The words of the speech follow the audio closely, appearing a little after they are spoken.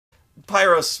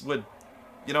Pyros would,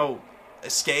 you know,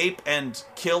 escape and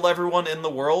kill everyone in the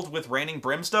world with raining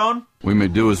brimstone? We may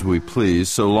do as we please,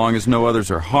 so long as no others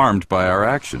are harmed by our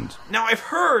actions. Now, I've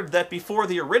heard that before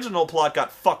the original plot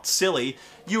got fucked silly,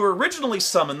 you originally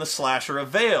summoned the Slasher of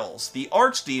Veils, the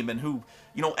archdemon who,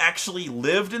 you know, actually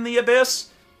lived in the Abyss.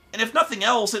 And if nothing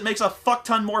else, it makes a fuck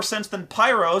ton more sense than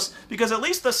Pyros, because at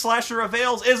least the Slasher of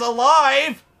Veils is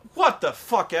alive! What the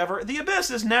fuck ever. The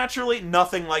Abyss is naturally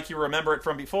nothing like you remember it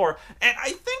from before, and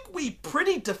I think we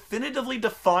pretty definitively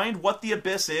defined what the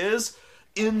Abyss is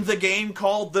in the game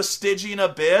called the Stygian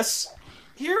Abyss.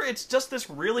 Here, it's just this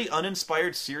really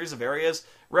uninspired series of areas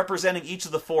representing each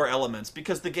of the 4 elements,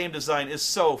 because the game design is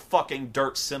so fucking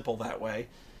dirt simple that way.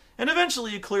 And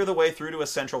eventually you clear the way through to a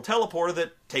central teleporter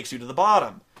that takes you to the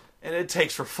bottom. And it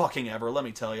takes for fucking ever, let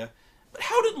me tell you. But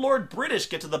how did Lord British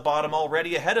get to the bottom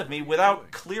already ahead of me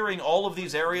without clearing all of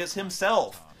these areas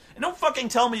himself? And don't fucking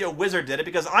tell me a wizard did it,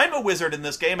 because I'm a wizard in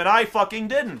this game and I fucking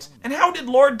didn't. And how did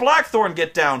Lord Blackthorn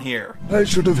get down here? I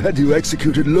should have had you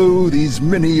executed low these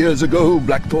many years ago,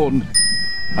 Blackthorn.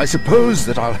 I suppose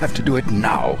that I'll have to do it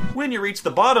now. When you reach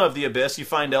the bottom of the Abyss, you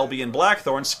find LB and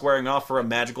Blackthorn squaring off for a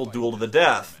magical duel to the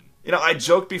death. You know, I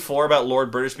joked before about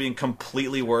Lord British being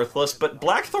completely worthless, but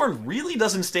Blackthorn really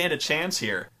doesn't stand a chance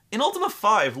here. In Ultima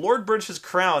V, Lord British's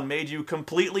crown made you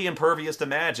completely impervious to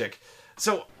magic.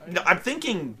 So, you know, I'm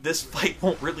thinking this fight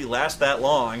won't really last that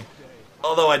long.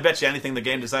 Although I'd bet you anything the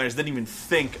game designers didn't even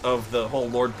think of the whole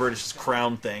Lord British's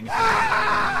crown thing.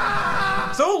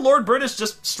 So Lord British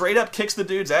just straight up kicks the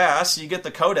dude's ass, you get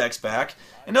the Codex back,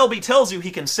 and LB tells you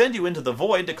he can send you into the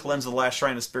Void to cleanse the last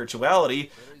shrine of spirituality,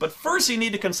 but first you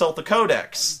need to consult the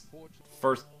Codex.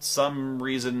 For some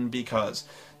reason, because.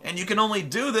 And you can only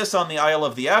do this on the Isle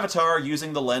of the Avatar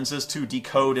using the lenses to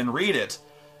decode and read it.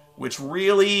 Which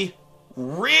really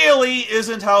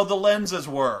isn't how the lenses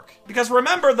work. Because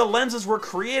remember, the lenses were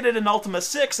created in Ultima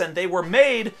 6 and they were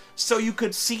made so you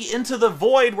could see into the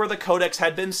void where the Codex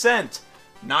had been sent.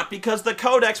 Not because the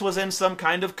Codex was in some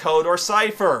kind of code or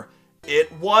cipher.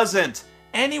 It wasn't.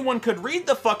 Anyone could read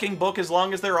the fucking book as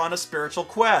long as they're on a spiritual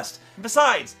quest.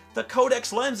 Besides, the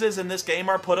Codex lenses in this game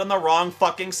are put on the wrong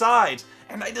fucking sides.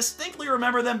 And I distinctly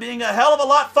remember them being a hell of a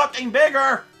lot fucking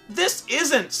bigger. This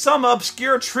isn't some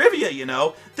obscure trivia, you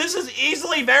know. This is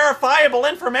easily verifiable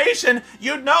information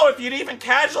you'd know if you'd even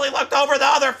casually looked over the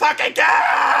other fucking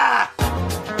camera!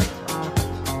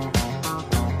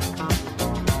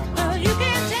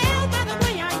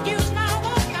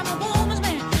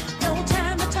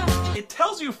 It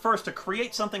tells you first to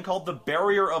create something called the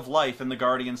Barrier of Life in the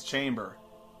Guardian's Chamber.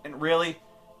 And really,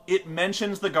 it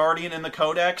mentions the Guardian in the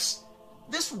Codex.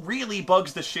 This really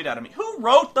bugs the shit out of me. Who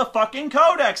wrote the fucking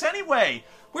Codex, anyway?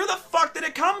 Where the fuck did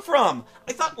it come from?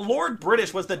 I thought Lord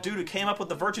British was the dude who came up with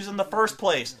the virtues in the first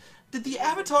place. Did the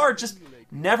Avatar just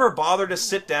never bother to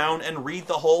sit down and read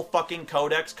the whole fucking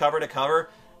Codex cover to cover?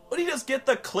 Would he just get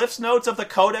the Cliff's Notes of the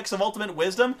Codex of Ultimate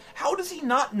Wisdom? How does he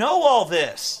not know all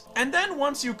this? And then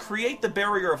once you create the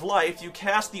Barrier of Life, you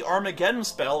cast the Armageddon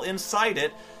spell inside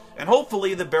it, and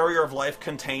hopefully the Barrier of Life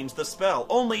contains the spell.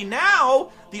 Only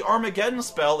now, the Armageddon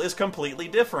spell is completely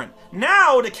different.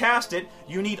 Now, to cast it,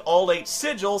 you need all 8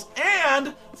 sigils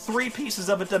and 3 pieces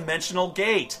of a dimensional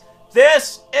gate.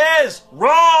 This is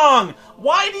wrong!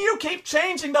 Why do you keep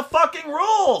changing the fucking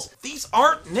rules? These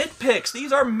aren't nitpicks.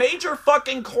 These are major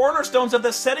fucking cornerstones of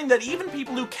the setting that even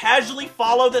people who casually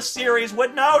follow the series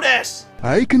would notice.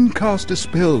 I can cast a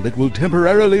spell that will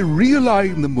temporarily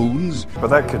realign the moons But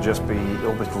that could just be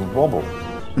a little wobble.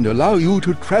 and allow you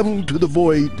to travel to the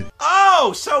void.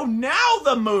 Oh, so now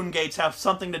the moon gates have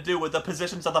something to do with the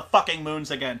positions of the fucking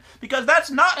moons again. Because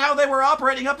that's not how they were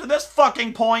operating up to this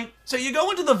fucking point. So you go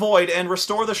into the void and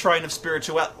restore the Shrine of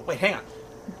Spirituality. Wait, hang on.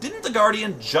 Didn't the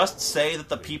Guardian just say that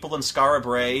the people in Skara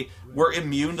Brae were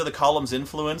immune to the Column's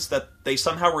influence, that they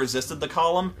somehow resisted the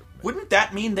Column? Wouldn't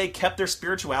that mean they kept their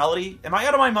spirituality? Am I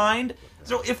out of my mind?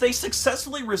 So if they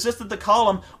successfully resisted the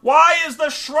Column, why is the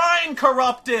shrine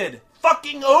corrupted?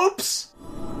 Fucking oops!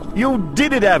 You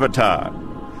did it, Avatar!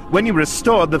 When you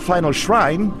restored the final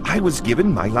shrine, I was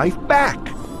given my life back!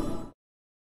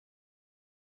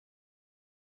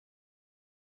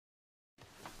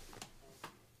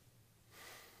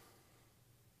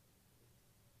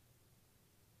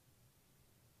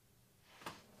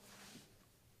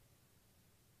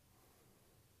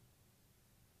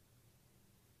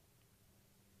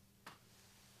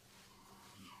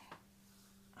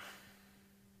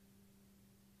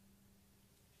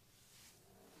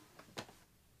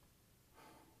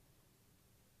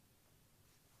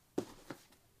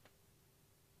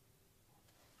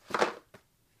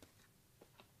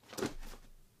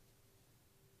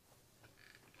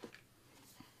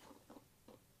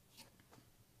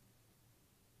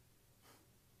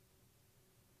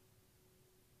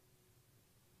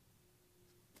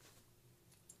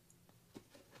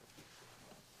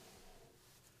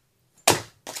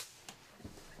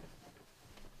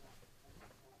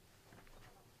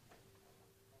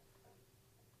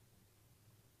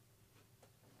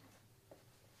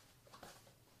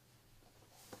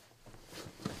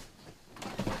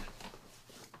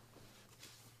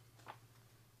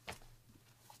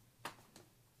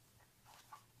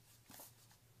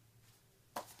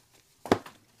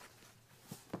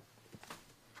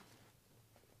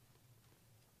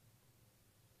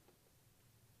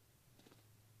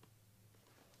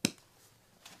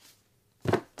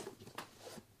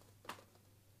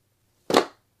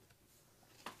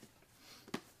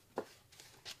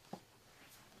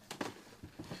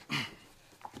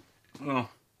 Well,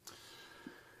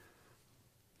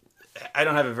 I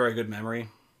don't have a very good memory.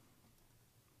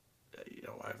 You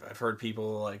know, I've heard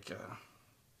people like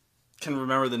can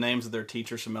remember the names of their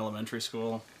teachers from elementary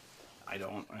school. I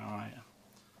don't. You know,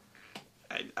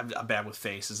 I'm bad with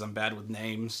faces. I'm bad with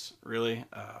names, really.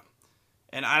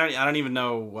 And I don't even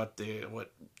know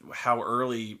how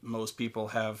early most people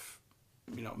have,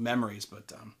 you know, memories.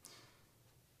 But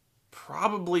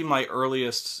probably one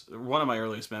of my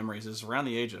earliest memories is around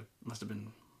the age of, must have been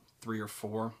 3 or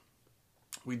 4.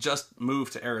 We just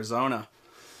moved to Arizona,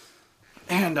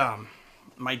 and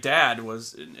my dad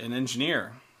was an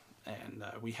engineer, and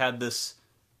we had this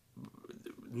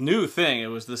new thing. It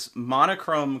was this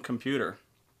monochrome computer,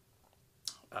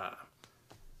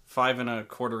 5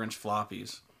 1/4-inch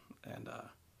floppies, and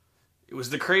it was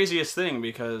the craziest thing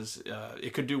because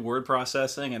it could do word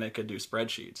processing and it could do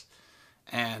spreadsheets.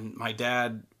 And my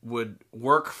dad would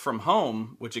work from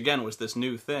home, which again was this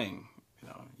new thing. You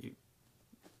know, you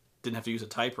didn't have to use a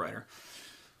typewriter.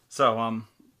 So,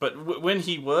 but when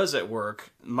he was at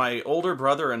work, my older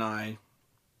brother and I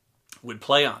would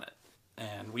play on it.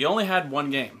 And we only had one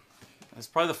game. It's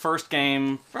probably the first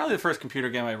computer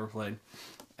game I ever played.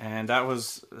 And it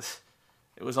was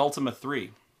Ultima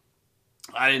 3.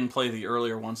 I didn't play the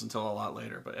earlier ones until a lot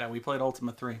later, but yeah, we played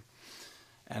Ultima 3.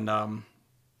 And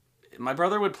my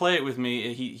brother would play it with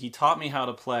me. He taught me how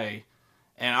to play,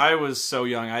 and I was so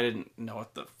young I didn't know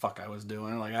what the fuck I was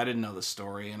doing. Like, I didn't know the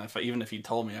story, and even if he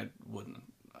told me, I wouldn't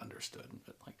have understood.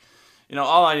 But like, you know,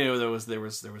 all I knew there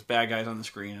was bad guys on the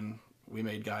screen, and we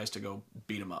made guys to go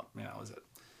beat them up. You know, that was it.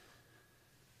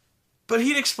 But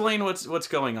he'd explain what's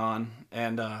going on,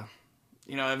 and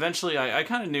you know, eventually I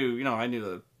kind of knew. You know, I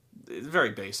knew it's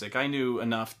very basic. I knew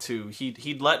enough to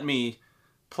he'd let me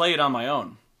play it on my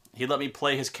own. He'd let me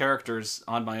play his characters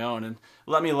on my own and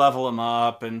let me level them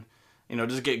up and, you know,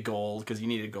 just get gold because you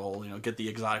needed gold. You know, get the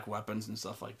exotic weapons and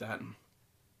stuff like that. And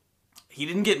he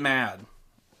didn't get mad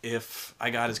if I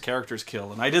got his characters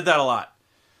killed, and I did that a lot.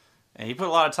 And he put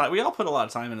a lot of time. We all put a lot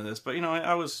of time into this, but you know,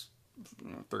 I was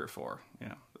 3 or 4. You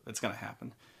know, it's gonna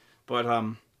happen. But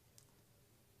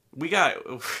we got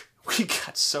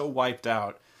so wiped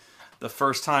out the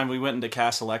first time we went into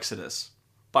Castle Exodus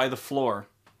by the floor.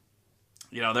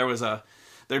 You know,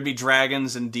 there'd be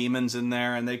dragons and demons in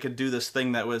there, and they could do this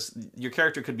thing that was, your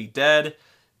character could be dead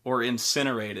or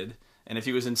incinerated. And if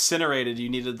he was incinerated, you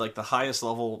needed like the highest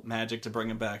level magic to bring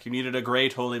him back. You needed a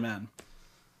great holy man.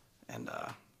 And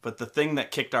but the thing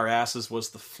that kicked our asses was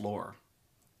the floor.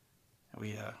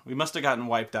 We must have gotten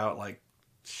wiped out like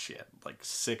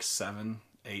 6, 7,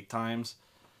 8 times.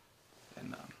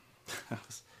 And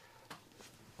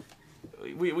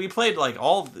we played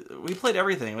we played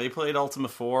everything. We played Ultima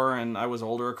 4, and I was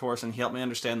older, of course, and he helped me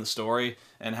understand the story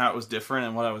and how it was different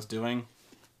and what I was doing.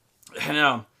 And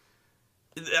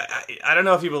I don't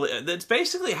know if you believe, it's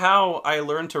basically how I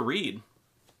learned to read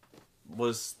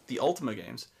was the Ultima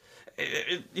games.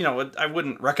 You know, I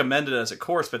wouldn't recommend it as a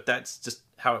course, but that's just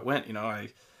how it went. You know,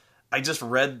 I just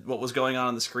read what was going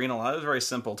on the screen a lot. It was very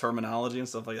simple terminology and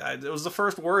stuff like that. It was the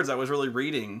first words I was really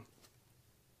reading.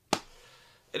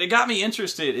 And it got me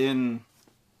interested in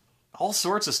all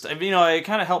sorts of stuff. You know, it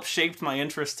kind of helped shape my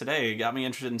interest today. It got me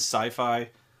interested in sci-fi,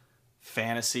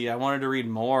 fantasy. I wanted to read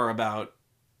more about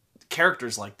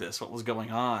characters like this, what was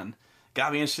going on.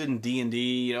 Got me interested in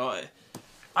D&D. You know,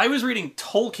 I was reading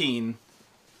Tolkien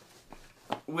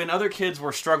when other kids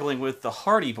were struggling with the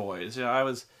Hardy Boys. You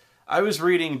know, I was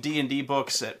reading D&D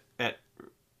books at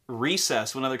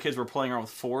recess when other kids were playing around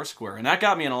with Foursquare, and that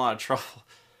got me in a lot of trouble.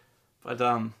 But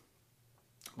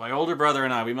my older brother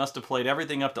and I, we must have played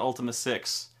everything up to Ultima VI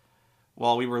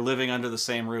while we were living under the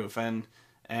same roof. And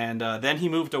then he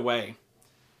moved away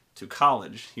to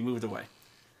college. He moved away.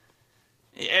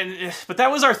 But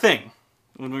that was our thing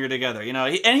when we were together, you know.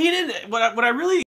 And he didn't. What I really